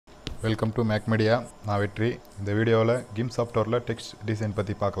Welcome to make media. நான் வெற்றி. இந்த வீடியோவில் கிம்ப் சாஃப்ட்வேரில் டெக்ஸ்ட் டிசைன்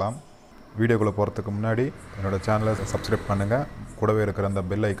பற்றி பார்க்கலாம். வீடியோக்குள்ளே போகிறதுக்கு முன்னாடி என்னோடய சேனலை சப்ஸ்கிரைப் பண்ணுங்கள். கூடவே இருக்கிற அந்த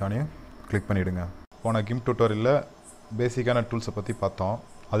பெல் ஐக்கானையும் கிளிக் பண்ணிவிடுங்க. போன கிம்ப் டியூட்டோரியலில் பேசிக்கான டூல்ஸை பற்றி பார்த்தோம்.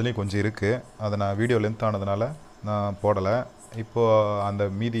 அதுலேயும் கொஞ்சம் இருக்குது. அதை நான் வீடியோ லென்த் ஆனதுனால நான் போடலை. இப்போது அந்த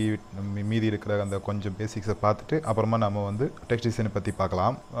மீதி இருக்கிற அந்த கொஞ்சம் பேசிக்ஸை பார்த்துட்டு அப்புறமா நம்ம வந்து டெக்ஸ்ட் டிசைனை பற்றி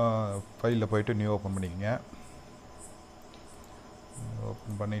பார்க்கலாம். ஃபைலில் போய்ட்டு நியூ ஓப்பன் பண்ணிக்கோங்க.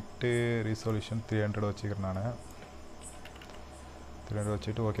 ஓப்பன் பண்ணிவிட்டு ரிசொல்யூஷன் 300 வச்சுக்கிறேன். நான் 300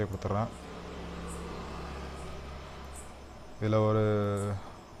 வச்சுட்டு ஓகே கொடுத்துட்றேன். இதில்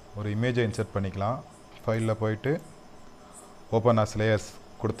ஒரு இமேஜை இன்சர்ட் பண்ணிக்கலாம். ஃபைலில் போயிட்டு ஓப்பன் ஆஸ் லேயர்ஸ்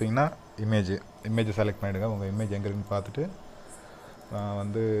கொடுத்தீங்கன்னா இமேஜை செலக்ட் பண்ணிவிடுங்க. உங்கள் இமேஜ் எங்கே இருக்குன்னு பார்த்துட்டு நான்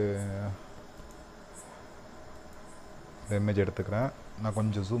வந்து இந்த இமேஜ் எடுத்துக்கிறேன். நான்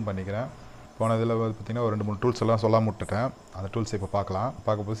கொஞ்சம் ஜூம் பண்ணிக்கிறேன். போன இதில் பார்த்திங்கன்னா ஒரு 2-3 டூல்ஸ் எல்லாம் சொல்லாமல் விட்டுட்டேன். அந்த டூல்ஸை இப்போ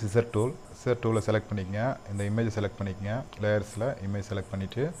பார்க்கும்போது சிசர் டூலை செலக்ட் பண்ணிக்கங்க. இந்த இமேஜை செலக்ட் பண்ணிக்கங்க. லேயர்ஸில் இமேஜ் செலக்ட்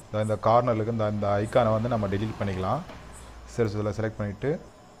பண்ணிவிட்டு இந்த கார்னருக்கு இந்த ஐக்கானை வந்து நம்ம டெலீட் பண்ணிக்கலாம். சிசர் டூலை செலக்ட் பண்ணிவிட்டு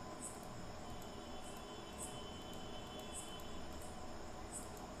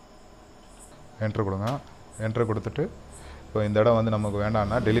என்ட்ரு கொடுங்க. என்ட்ரு கொடுத்துட்டு இப்போ இந்த இடம் வந்து நமக்கு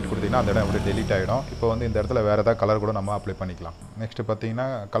வேண்டாம்னா டெலீட் கொடுத்தீங்கன்னா அந்த இடம் எப்படி டெலீட் ஆகிடும். இப்போ வந்து இந்த இடத்துல வேறு ஏதாவது கலர் கூட நம்ம அப்ளை பண்ணிக்கலாம். நெக்ஸ்ட்டு பார்த்தீங்கன்னா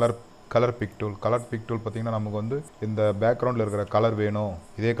கலர் பிக் டூல் பார்த்திங்கன்னா நமக்கு வந்து இந்த பேக்ரவுண்டில் இருக்கிற கலர் வேணும்,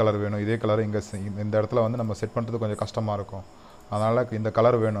 இதே கலர் இங்கே இந்த இடத்துல வந்து நம்ம செட் பண்ணுறது கொஞ்சம் கஷ்டமாக இருக்கும். அதனால் இந்த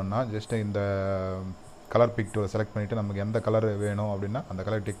கலர் வேணும்னா ஜஸ்ட்டு இந்த கலர் பிக் டூலை செலக்ட் பண்ணிவிட்டு நமக்கு எந்த கலர் வேணும் அப்படின்னா அந்த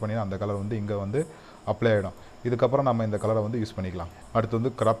கலர் டிக் பண்ணி அந்த கலர் வந்து இங்கே வந்து அப்ளை ஆகிடும். இதுக்கப்புறம் நம்ம இந்த கலரை வந்து யூஸ் பண்ணிக்கலாம். அடுத்து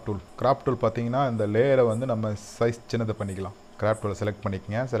வந்து கிராப் டூல் பார்த்திங்கன்னா இந்த லேயரை வந்து நம்ம சைஸ் சின்னதை பண்ணிக்கலாம். கிராப் டூலை செலக்ட்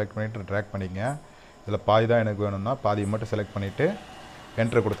பண்ணிக்கங்க. செலக்ட் பண்ணிவிட்டு ட்ராக் பண்ணிக்கங்க. இதில் பாதி தான் எனக்கு வேணும்னா பாதியை மட்டும் செலக்ட் பண்ணிவிட்டு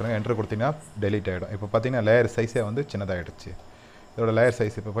என்ட்ரு கொடுத்துருங்க. என்ட்ரு கொடுத்தீங்கன்னா டெலீட் ஆகிடும். இப்போ பார்த்தீங்கன்னா லேயர் சைஸே வந்து சின்னதாகிடுச்சு. இதோட லேயர்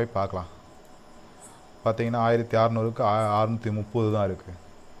சைஸ் இப்போ போய் பார்க்கலாம். பார்த்தீங்கன்னா 1600க்கு 630 தான் இருக்குது.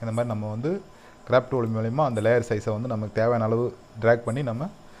 இந்த மாதிரி நம்ம வந்து கிராப் டூல் மூலிமா அந்த லேயர் சைஸை வந்து நமக்கு தேவையான அளவு ட்ராக் பண்ணி நம்ம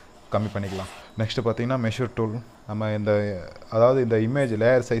கம்மி பண்ணிக்கலாம். நெக்ஸ்ட்டு பார்த்தீங்கன்னா மெஷர் டூல். நம்ம இந்த இமேஜ்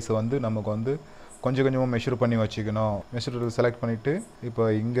லேயர் சைஸை வந்து நமக்கு வந்து கொஞ்சம் கொஞ்சமாக மெஷர் பண்ணி வச்சுக்கணும். மெஷர் டூல் செலக்ட் பண்ணிவிட்டு இப்போ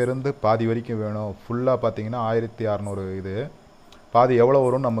இங்கேருந்து பாதி வரைக்கும் வேணும். ஃபுல்லாக பார்த்தீங்கன்னா 1600 இது. பாதி எவ்வளோ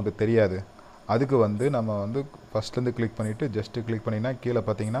வரும்னு நமக்கு தெரியாது. அதுக்கு வந்து நம்ம வந்து ஃபஸ்ட்லேருந்து கிளிக் பண்ணிவிட்டு ஜஸ்ட்டு கிளிக் பண்ணிங்கன்னா கீழே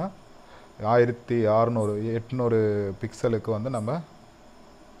பார்த்தீங்கன்னா 800 பிக்சலுக்கு வந்து நம்ம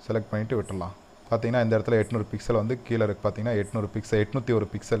செலக்ட் பண்ணிவிட்டு விட்டுடலாம். பார்த்தீங்கன்னா இந்த இடத்துல 800 பிக்சல் வந்து கீழே இருக்குது. பார்த்தீங்கன்னா 801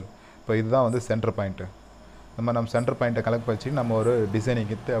 பிக்சல். இப்போ இதுதான் வந்து சென்டர் பாயிண்ட்டு. நம்ம சென்டர் பாயிண்ட்டை கலெக்ட் வச்சு நம்ம ஒரு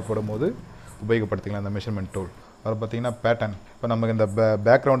டிசைனிங்கு தேவைப்படும் போது உபயோகப்படுத்திக்கலாம் இந்த மெஷர்மெண்ட் டூல். அதில் பார்த்தீங்கன்னா பேட்டர்ன். இப்போ நமக்கு இந்த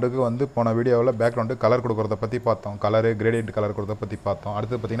பேக்ரவுண்டுக்கு வந்து போன வீடியோவில் பேக்ரவுண்டு கலர் கொடுக்குறத பற்றி பார்த்தோம். கிரேடியன்ட் கலர் கொடுறத பற்றி பார்த்தோம்.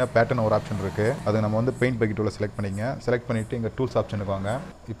 அடுத்து பார்த்தீங்கன்னா பேட்டர்ன் ஒரு ஆப்ஷன் இருக்குது. அது நம்ம வந்து பெயிண்ட் பக்கெட் டூலை செலக்ட் பண்ணிங்க. செலக்ட் பண்ணிவிட்டு இங்கே டூல்ஸ் ஆப்ஷனுக்கு வாங்க.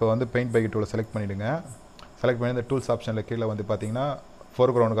 இப்போ வந்து பெயிண்ட் பக்கெட் டூலை செலக்ட் பண்ணிவிடுங்க. செலக்ட் பண்ணி இந்த டூல்ஸ் ஆப்ஷனில் கீழே வந்து பார்த்தீங்கன்னா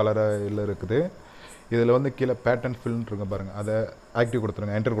ஃபோர்க்ரவுண்ட் கலரில் இருக்குது. இதில் வந்து கீழே பேட்டர்ன் ஃபில்னு இருக்கு பாருங்கள். அதை ஆக்டிவ்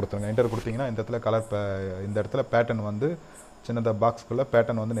கொடுத்துருங்க. என்டர் கொடுத்தீங்கன்னா இந்த இடத்துல இந்த இடத்துல பேட்டர்ன் வந்து சின்னதாக பாக்ஸ்க்குள்ளே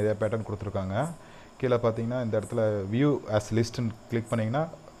பேட்டர்ன் வந்து நிறைய பேட்டர்ன் கொடுத்துருக்காங்க. கீழே பார்த்தீங்கன்னா இந்த இடத்துல வியூ ஆஸ் லிஸ்ட்டுன்னு கிளிக் பண்ணிங்கன்னா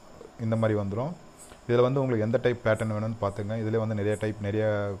இந்த மாதிரி வந்துடும். இதில் வந்து உங்களுக்கு எந்த டைப் பேட்டர்ன் வேணும்னு பார்த்துங்க. இதில் வந்து நிறைய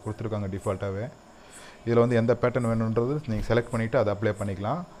கொடுத்துருக்காங்க டிஃபால்ட்டாகவே. இதில் வந்து எந்த பேட்டர்ன் வேணுன்றது நீங்கள் செலக்ட் பண்ணிவிட்டு அதை அப்ளை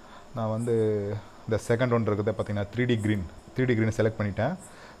பண்ணிக்கலாம். நான் வந்து இந்த செகண்ட் ஒன் இருக்குது பார்த்தீங்கன்னா 3D க்ரீன் செலக்ட் பண்ணிட்டேன்.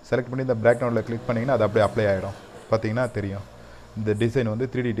 செலக்ட் பண்ணி இந்த பேக்ரவுண்டில் கிளிக் பண்ணிங்கன்னா அது அப்படியே அப்ளை ஆகிடும். பார்த்தீங்கன்னா தெரியும் இந்த டிசைன் வந்து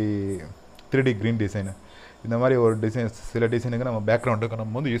 3D க்ரீன் டிசைனு. இந்த மாதிரி ஒரு சில டிசைனுக்கு நம்ம பேக்ரவுண்டுக்கு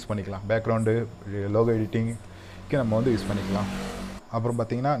நம்ம வந்து யூஸ் பண்ணிக்கலாம். பேக்ரவுண்டு லோகோ எடிட்டிங்க்கு நம்ம வந்து யூஸ் பண்ணிக்கலாம். அப்புறம்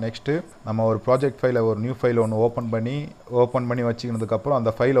பார்த்திங்கன்னா நெக்ஸ்ட்டு நம்ம ஒரு ப்ராஜெக்ட் ஃபைலை ஒரு நியூ ஃபைலை ஒன்று ஓப்பன் பண்ணி வச்சுக்கினதுக்கப்புறம்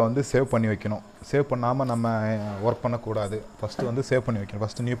அந்த ஃபைலை வந்து சேவ் பண்ணி வைக்கணும். சேவ் பண்ணாமல் நம்ம ஒர்க் பண்ணக்கூடாது. ஃபஸ்ட்டு வந்து சேவ் பண்ணி வைக்கணும்.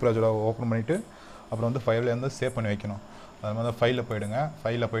 ஃபஸ்ட்டு நியூ ப்ராஜெக்டை ஓப்பன் பண்ணிவிட்டு அப்புறம் வந்து ஃபைலை வந்து சேவ் பண்ணி வைக்கணும். அது மாதிரி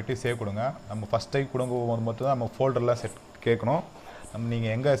ஃபைலில் போய்ட்டு சேவ் கொடுங்க. நம்ம ஃபஸ்ட் டைம் கொடுக்கும்போது மட்டும் தான் நம்ம ஃபோல்டரில் கேட்கணும்.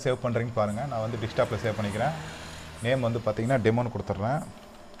 நீங்கள் எங்கே சேவ் பண்ணுறீங்கன்னு பாருங்கள். நான் வந்து டெஸ்க்டாப்பில் சேவ் பண்ணிக்கிறேன். நேம் வந்து பார்த்தீங்கன்னா டெமோன்னு கொடுத்துட்றேன்.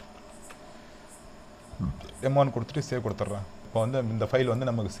 டெமோன்னு கொடுத்துட்டு சேவ் கொடுத்துட்றேன். இப்போ வந்து இந்த ஃபைல் வந்து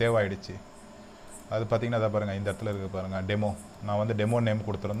நமக்கு சேவ் ஆகிடுச்சு. அது பார்த்தீங்கன்னா அதை பாருங்கள் இந்த இடத்துல இருக்குது பாருங்கள் டெமோ. நான் வந்து டெமோ நேம்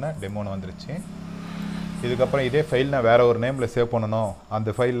கொடுத்துருந்தேன். டெமோன்னு வந்துருச்சு. இதுக்கப்புறம் இதே ஃபைல் நான் வேறு ஒரு நேமில் சேவ் பண்ணணும்.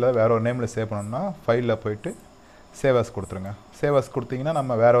 அந்த ஃபைலில் வேறு ஒரு நேமில் சேவ் பண்ணணும்னா ஃபைலில் போய்ட்டு சேவஸ் கொடுத்துருங்க. சேவஸ் கொடுத்தீங்கன்னா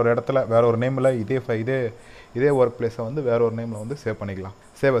நம்ம வேறு ஒரு இடத்துல வேறு ஒரு நேமில் இதே ஒர்க் பிளேஸை வந்து வேறு ஒரு நேமில் வந்து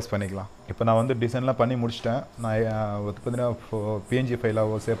சேவஸ் பண்ணிக்கலாம். இப்போ நான் வந்து டிசைன்லாம் பண்ணி முடிச்சிட்டேன். நான் பார்த்தீங்கன்னா பிஎன்ஜி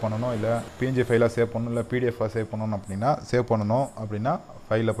ஃபைலாக சேவ் பண்ணணும், இல்லை பிஎன்ஜி ஃபைலாக சேவ் பண்ணணும், இல்லை பிடிஎஃபாக சேவ் பண்ணணும் அப்படின்னா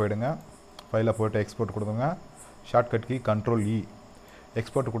ஃபைலில் போய்டுங்க. ஃபைலில் போய்ட்டு எக்ஸ்போர்ட் கொடுத்துங்க. Shortcut key Ctrl+E.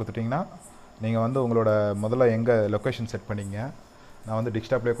 எக்ஸ்போர்ட் கொடுத்துட்டிங்கன்னா நீங்கள் வந்து உங்களோட முதல்ல எங்கே லொக்கேஷன் செட் பண்ணிங்க. நான் வந்து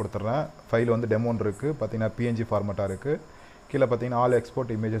டெஸ்க்டாப்லேயே கொடுத்துட்றேன். ஃபைல் வந்து டெமோன்னு இருக்குது, பார்த்தீங்கன்னா பிஎன்ஜி ஃபார்மேட்டாக இருக்குது. கீழே பார்த்தீங்கன்னா ஆல்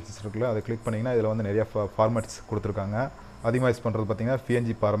எக்ஸ்போர்ட் இமேஜஸ் இருக்குல்ல, அதை கிளிக் பண்ணிங்கன்னா இதில் வந்து நிறைய ஃபார்மேட்ஸ் கொடுத்துருக்காங்க. அதிகமாக யூஸ் பண்ணுறது பார்த்தீங்கன்னா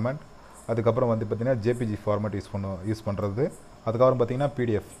பிஎன்ஜி ஃபார்மேட், அதுக்கப்புறம் வந்து பார்த்தீங்கன்னா ஜேபிஜி ஃபார்மேட் யூஸ் பண்ணுறது, அதுக்கப்புறம் பார்த்தீங்கன்னா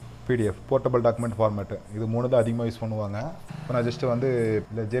பிடிஎஃப் போர்ட்டபிள் டாக்குமெண்ட் ஃபார்மேட்டு. இது 3 தான் அதிகமாக யூஸ் பண்ணுவாங்க. இப்போ நான் ஜஸ்ட்டு வந்து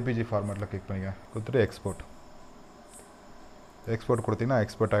இந்த ஜேபிஜி ஃபார்மேட்டில் கிளிக் பண்ணிக்கிறேன், கொடுத்துட்டு எக்ஸ்போர்ட் கொடுத்திங்கன்னா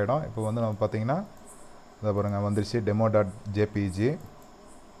எக்ஸ்போர்ட் ஆகிடும். இப்போ வந்து நம்ம பார்த்தீங்கன்னா இதை பாருங்கள் வந்துருச்சு, demo.jpg.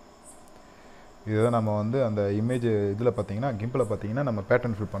 இதுதான் நம்ம வந்து அந்த இமேஜ் இதில் பார்த்தீங்கன்னா கிம்பில் பார்த்தீங்கன்னா நம்ம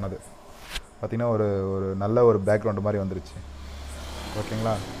பேட்டர்ன் ஃபில் பண்ணது பார்த்தீங்கன்னா ஒரு நல்ல ஒரு பேக்ரவுண்டு மாதிரி வந்துருச்சு.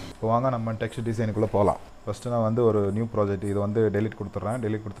 ஓகேங்களா? இப்போ வாங்க நம்ம டெக்ஸ்ட் டிசைனுக்குள்ளே போகலாம். ஃபஸ்ட்டு நான் வந்து ஒரு நியூ ப்ராஜெக்ட் இது வந்து டெலிட்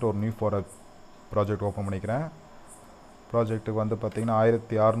கொடுத்துட்டு ஒரு நியூ ப்ராஜெக்ட் ஓப்பன் பண்ணிக்கிறேன். ப்ராஜெக்ட்டுக்கு வந்து பார்த்திங்கன்னா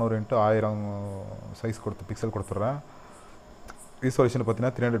 1600x1000 சைஸ் பிக்சல் கொடுத்துட்றேன். ரிசொல்யூஷன்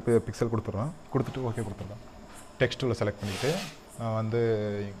பார்த்தீங்கன்னா 300 பிக்சல் கொடுத்துட்டு ஓகே கொடுத்துட்றேன். டெக்ஸ்ட் டூலை செலக்ட் பண்ணிவிட்டு நான் வந்து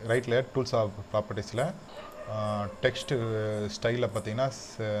ரைட்டில் டூல்ஸ் ஆஃப் ப்ராப்பர்ட்டிஸில் டெக்ஸ்ட்டு ஸ்டைலில் பார்த்தீங்கன்னா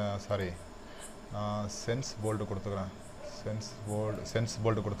சென்ஸ் போல்டு கொடுத்துக்கிறேன். சென்ஸ்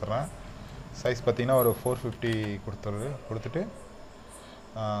போல்டு கொடுத்துட்றேன். சைஸ் பார்த்தீங்கன்னா ஒரு 450 கொடுத்துட்டு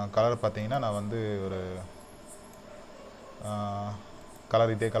கலர் பார்த்தீங்கன்னா நான் வந்து ஒரு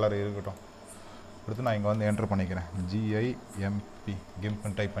கலர் இதே கலர் இருக்கட்டும் கொடுத்து நான் இங்கே வந்து என்ட்ரு பண்ணிக்கிறேன்.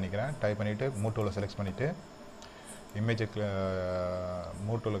 கிம்ப்னு டைப் பண்ணிவிட்டு மூவ் டூலை செலக்ட் பண்ணிவிட்டு இமேஜ்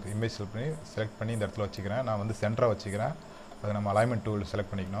செலக்ட் பண்ணி இந்த இடத்துல வச்சுக்கிறேன். நான் வந்து சென்டராக வச்சுக்கிறேன். அது நம்ம அலைன்மெண்ட் டூல்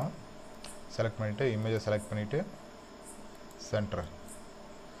செலக்ட் பண்ணிக்கணும். செலக்ட் பண்ணிவிட்டு இமேஜை செலக்ட் பண்ணிவிட்டு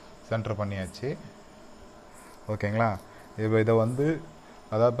சென்டர் பண்ணியாச்சு. ஓகேங்களா? இப்போ இதை வந்து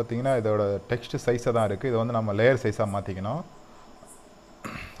அதாவது பார்த்திங்கன்னா இதோட டெக்ஸ்ட் சைஸாக தான் இருக்குது. இதை வந்து நம்ம லேயர் சைஸாக மாற்றிக்கணும்.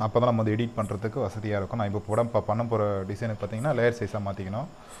 அப்போ தான் நம்ம வந்து எடிட் பண்ணுறதுக்கு வசதியாக இருக்கும். நான் இப்போ பண்ண போகிற டிசைனுக்கு பார்த்தீங்கன்னா லேயர் சைஸாக மாற்றிக்கணும்.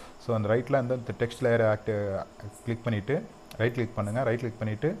 ஸோ அந்த ரைட்டில் இந்த டெக்ஸ்ட் லேயரை கிளிக் பண்ணிவிட்டு ரைட் கிளிக் பண்ணுங்கள். ரைட் கிளிக்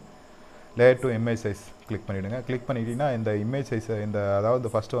பண்ணிவிட்டு layer to image size click பண்ணிவிடுங்க. கிளிக் பண்ணிட்டீங்கன்னா இந்த இமேஜ் சைஸை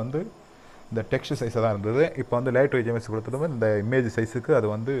அதாவது ஃபஸ்ட்டு வந்து இந்த டெக்ஸ்ட் சைஸாக தான் இருந்தது. இப்போ வந்து லேயர் டு இமேஜ் கொடுத்துட்டு இந்த இமேஜ் சைஸுக்கு அது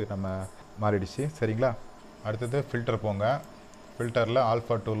வந்து நம்ம மாறிடுச்சு. சரிங்களா? அடுத்தது ஃபில்டர் போங்க. ஃபில்டரில்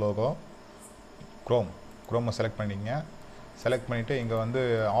ஆல்ஃபா 2 லோகோ க்ரோமை செலக்ட் பண்ணிங்க. செலக்ட் பண்ணிவிட்டு இங்கே வந்து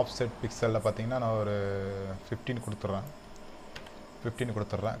ஆஃப்செட் பிக்சலில் பார்த்தீங்கன்னா நான் ஒரு 15 கொடுத்துட்றேன்.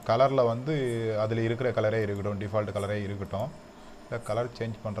 கலரில் வந்து அதில் இருக்கிற கலரே இருக்கட்டும், டிஃபால்ட் கலரே இருக்கட்டும். இல்லை கலர்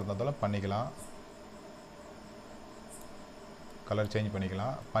சேஞ்ச் பண்ணுறதால பண்ணிக்கலாம். கலர் சேஞ்ச்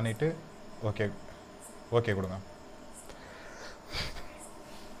பண்ணிக்கலாம். பண்ணிவிட்டு ஓகே கொடுங்க.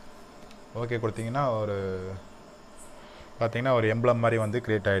 ஓகே கொடுத்தீங்கன்னா பார்த்தீங்கன்னா ஒரு எம்ப்ளம் மாதிரி வந்து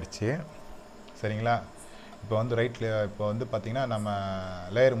க்ரியேட் ஆகிடுச்சு. சரிங்களா? இப்போ வந்து இப்போ வந்து பார்த்திங்கன்னா நம்ம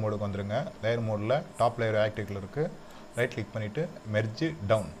லேயர் மோடுக்கு வந்துடுங்க. லேயர் மோடில் டாப் லேயர் ஆக்டிவில் இருக்குது. ரைட் கிளிக் பண்ணிவிட்டு மெர்ஜ்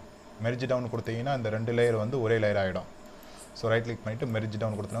டவுன் கொடுத்தீங்கன்னா இந்த 2 லேயர் வந்து ஒரே லேயர் ஆகிடும். ஸோ ரைட் கிளிக் பண்ணிவிட்டு மெர்ஜ்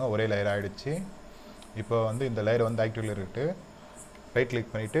டவுன் கொடுத்துருங்க, ஒரே லேயர் ஆகிடுச்சு. இப்போ வந்து இந்த லேயர் வந்து ஆக்டிவில் இருக்குது. ரைட்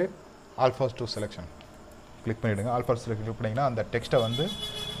கிளிக் பண்ணிவிட்டு ஆல்ஃபா 2 செலெக்ஷன் கிளிக் பண்ணிவிடுங்க. ஆல்ஃபா செலக்ட் கிளிக் பண்ணிங்கன்னா அந்த டெக்ஸ்ட்டை வந்து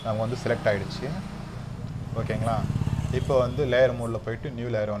நம்ம வந்து செலக்ட் ஆகிடுச்சு. ஓகேங்களா? இப்போ வந்து லேயர் மோடில் போய்ட்டு நியூ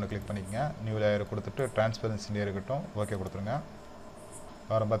லேயர் ஒன்று கிளிக் பண்ணிக்கங்க. நியூ லேயர் கொடுத்துட்டு டிரான்ஸ்பரன்சி இருக்கட்டும், ஓகே கொடுத்துருங்க.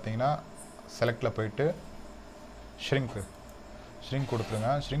 அப்புறம் பார்த்தீங்கன்னா செலக்டில் போய்ட்டு ஷ்ரிங்க் கொடுத்துருங்க.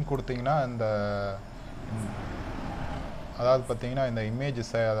 ஷ்ரிங்க் கொடுத்தீங்கன்னா அதாவது பார்த்தீங்கன்னா இந்த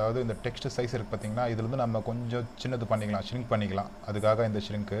அதாவது இந்த டெக்ஸ்ட் சைஸ் இருக்குது பார்த்தீங்கன்னா இதுலேருந்து நம்ம கொஞ்சம் சின்னது பண்ணிக்கலாம், ஷ்ரிங்க் பண்ணிக்கலாம். அதுக்காக இந்த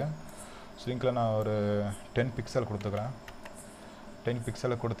ஷ்ரிங்கில் நான் ஒரு 10 பிக்சல் கொடுத்துக்கிறேன். 10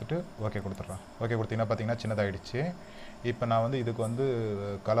 பிக்சலை கொடுத்துட்டு ஓகே கொடுத்துட்றேன். ஓகே கொடுத்தீங்கன்னா பார்த்தீங்கன்னா சின்னதாகிடுச்சு. இப்போ நான் வந்து இதுக்கு வந்து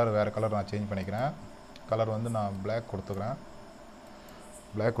வேறு கலர் நான் சேஞ்ச் பண்ணிக்கிறேன். கலர் வந்து நான் பிளாக் கொடுத்துக்கிறேன்.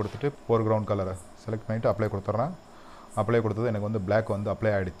 பிளாக் கொடுத்துட்டு ஃபோர்க்ரவுண்ட் கலரை செலக்ட் பண்ணிவிட்டு அப்ளை கொடுத்துட்றேன். அப்ளை கொடுத்தது எனக்கு வந்து பிளாக் வந்து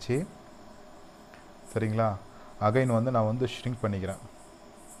அப்ளை ஆகிடுச்சு. சரிங்களா? அகைன் வந்து நான் வந்து ஷ்ரிங்க் பண்ணிக்கிறேன்.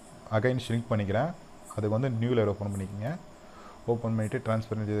 அதுக்கு வந்து நியூ லேயர் ஓப்பன் பண்ணிக்கோங்க. ஓப்பன் பண்ணிவிட்டு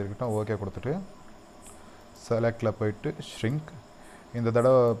டிரான்ஸ்பரன்சி இருக்கட்டும், ஓகே கொடுத்துட்டு செலக்டில் போய்ட்டு ஷ்ரிங்க் இந்த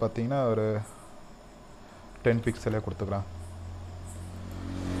தடவை பார்த்தீங்கன்னா ஒரு 10 பிக்சலே கொடுத்துக்கிறேன்.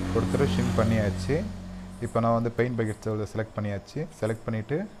 கொடுத்துட்டு ஷ்ரிங்க் பண்ணியாச்சு. இப்போ நான் வந்து பெயிண்ட் பக்கெட் செலக்ட் பண்ணியாச்சு. செலக்ட்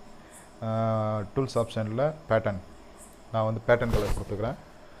பண்ணிவிட்டு டூல்ஸ் ஆப்ஷனில் பேட்டர்ன் நான் வந்து பேட்டர்ன் கலர் கொடுத்துக்கிறேன்.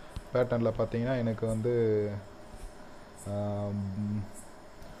 பேட்டர்னில் பார்த்தீங்கன்னா எனக்கு வந்து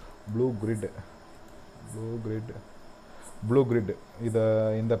ப்ளூ கிரிட்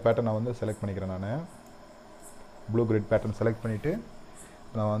இந்த பேட்டர்னை வந்து செலக்ட் பண்ணிக்கிறேன். நான் ப்ளூ கிரிட் பேட்டர்ன் செலக்ட் பண்ணிவிட்டு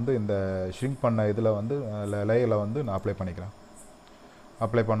நான் வந்து இந்த ஷ்ரிங்க் பண்ண இதில் வந்து லேயரில் வந்து நான் அப்ளை பண்ணிக்கிறேன்.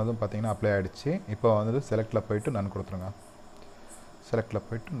 அப்ளை பண்ணதும் பார்த்தீங்கன்னா அப்ளை ஆகிடுச்சு. இப்போ வந்து செலக்டில் போய்ட்டு நன் கொடுத்துருங்க.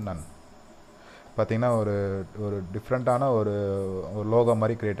 பார்த்தீங்கன்னா ஒரு டிஃப்ரெண்ட்டான ஒரு லோகோ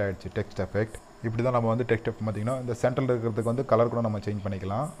மாதிரி க்ரியேட் ஆகிடுச்சு, டெக்ஸ்ட் எஃபெக்ட். இப்படி தான் நம்ம வந்து டெக்ஸ்ட் பார்த்திங்கன்னா இந்த சென்டரில் இருக்கிறதுக்கு வந்து கலர் கூட நம்ம சேஞ்ச்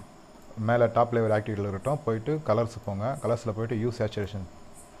பண்ணிக்கலாம். மேலே டாப் லெவல் ஆக்டிவிட்டியில் இருக்கட்டும், போயிட்டு கலர்ஸ் போங்க. கலர்ஸில் போய்ட்டு யூஸ் சேச்சுரேஷன்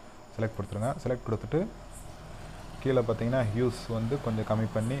செலக்ட் கொடுத்துருங்க. செலக்ட் கொடுத்துட்டு கீழே பார்த்தீங்கன்னா ஹியூஸ் வந்து கொஞ்சம் கம்மி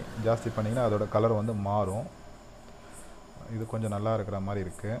பண்ணி ஜாஸ்தி பண்ணிங்கன்னா அதோட கலர் வந்து மாறும். இது கொஞ்சம் நல்லா இருக்கிற மாதிரி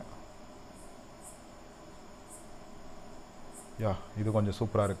இருக்குது. இது கொஞ்சம்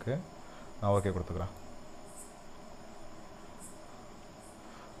சூப்பராக இருக்குது. நான் ஓகே கொடுத்துக்கிறேன்.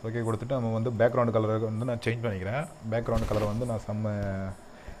 ஓகே கொடுத்துட்டு நம்ம வந்து பேக்ரவுண்ட் கலருக்கு வந்து நான் சேஞ்ச் பண்ணிக்கிறேன். பேக்ரவுண்ட் கலர் வந்து நான்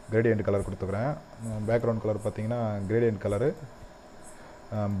கிரேடியன்ட் கலர் கொடுத்துக்கிறேன். பேக்ரவுண்ட் கலர் பார்த்தீங்கன்னா gradient colour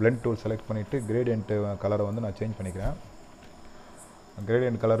blend tool select பண்ணிவிட்டு கிரேடியன்ட் கலரை வந்து நான் சேஞ்ச் பண்ணிக்கிறேன்.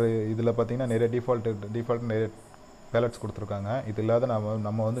 கிரேடியன்ட் கலரு இதில் பார்த்தீங்கன்னா நிறைய டிஃபால்ட் நிறைய பேலட்ஸ் கொடுத்துருக்காங்க. இது இல்லாத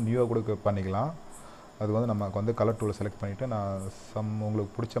நம்ம வந்து நியூவாக கூட பண்ணிக்கலாம். அது வந்து நமக்கு வந்து கலர் டூலை செலக்ட் பண்ணிவிட்டு நான்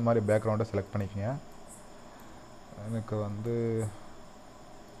உங்களுக்கு பிடிச்ச மாதிரி பேக்ரவுண்டை செலக்ட் பண்ணிக்கங்க. எனக்கு வந்து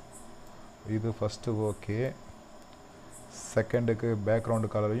இது ஃபஸ்ட்டு ஓகே. செகண்டுக்கு பேக்ரவுண்டு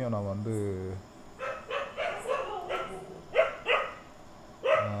கலரையும் நான் வந்து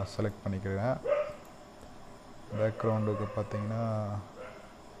செலக்ட் பண்ணிக்கிறேன். பேக்ரவுண்டுக்கு பார்த்தீங்கன்னா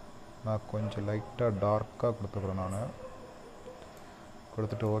நான் கொஞ்சம் லைட்டாக டார்க்காக கொடுத்துக்கிறேன். நான்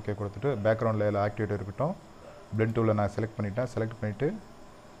கொடுத்துட்டு ஓகே கொடுத்துட்டு பேக்ரவுண்டில் எல்லாம் ஆக்டிவேட் இருக்கட்டும். பிளெண்ட் டூலில் நான் செலக்ட் பண்ணிட்டேன். செலக்ட் பண்ணிவிட்டு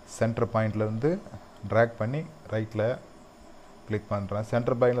சென்டர் பாயிண்ட்லேருந்து ட்ராக் பண்ணி ரைட்டில் கிளிக் பண்ணுறேன்.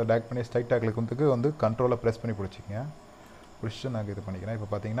 சென்டர் பாயிண்டில் ட்ராக் பண்ணி ஸ்ட்ரைட்டாக கிளிக் வந்து கண்ட்ரோலை ப்ரெஸ் பண்ணி பிடிச்சிக்கங்க. பிடிச்சிட்டு நான் இது பண்ணிக்கிறேன். இப்போ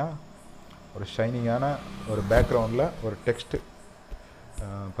பார்த்தீங்கன்னா ஒரு ஷைனிங்கான ஒரு பேக்ரவுண்டில் ஒரு டெக்ஸ்ட்டு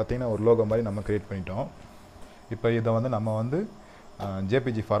பார்த்திங்கன்னா ஒரு லோகோ மாதிரி நம்ம க்ரியேட் பண்ணிட்டோம். இப்போ இதை வந்து நம்ம வந்து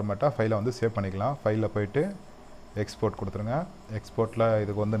ஜேபிஜி ஃபார்மேட்டாக ஃபைலை வந்து சேவ் பண்ணிக்கலாம். ஃபைலில் போய்ட்டு எக்ஸ்போர்ட் கொடுத்துருங்க. எக்ஸ்போர்ட்டில்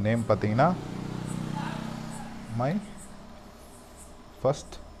இதுக்கு வந்து நேம் பார்த்தீங்கன்னா மை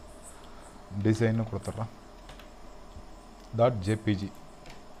ஃபஸ்ட் டிசைன்னு கொடுத்துட்றேன். .jpg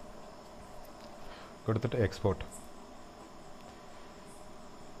கொடுத்துட்டு எக்ஸ்போர்ட்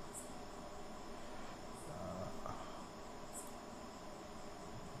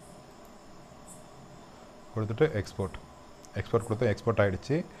கொடுத்துட்டு எக்ஸ்போர்ட் கொடுத்து எக்ஸ்போர்ட்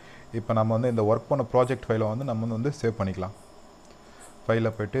ஆகிடுச்சு. இப்போ நம்ம வந்து இந்த ஒர்க் பண்ண ப்ராஜெக்ட் ஃபைலை வந்து நம்ம வந்து சேவ் பண்ணிக்கலாம்.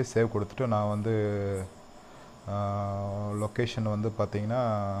 ஃபைலில் போய்ட்டு சேவ் கொடுத்துட்டு நான் வந்து லொக்கேஷன் வந்து பார்த்திங்கன்னா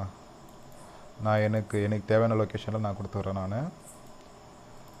நான் எனக்கு தேவையான லொக்கேஷனில் நான் கொடுத்துட்றேன். நான்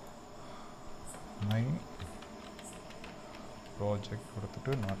மை ப்ராஜெக்ட்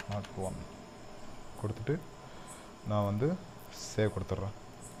கொடுத்துட்டு நாட் 1 கொடுத்துட்டு நான் வந்து சேவ் கொடுத்துட்றேன்.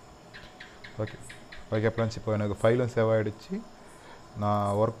 ஓகே ஃப்ரெண்ட்ஸ், இப்போ எனக்கு ஃபைலும் சேவ் ஆகிடுச்சு. நான்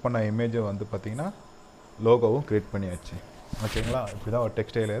ஒர்க் பண்ண இமேஜும் வந்து பார்த்திங்கன்னா லோகோவும் க்ரியேட் பண்ணியாச்சு. ஓகேங்களா? இப்படி தான் ஒரு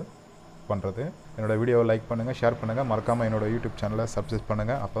டெக்ஸ்டைல் பண்ணுறது. என்னோடய வீடியோவை லைக் பண்ணுங்கள், ஷேர் பண்ணுங்கள். மறக்காமல் என்னோடய யூடியூப் சேனலை சப்ஸ்கிரைப்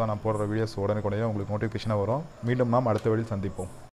பண்ணுங்கள். அப்போ தான் நான் போடுற வீடியோஸ் உடனே உங்களுக்கு நோட்டிஃபிகேஷனாக வரும். மீண்டும் நாம் அடுத்த வீடியோவில் சந்திப்போம்.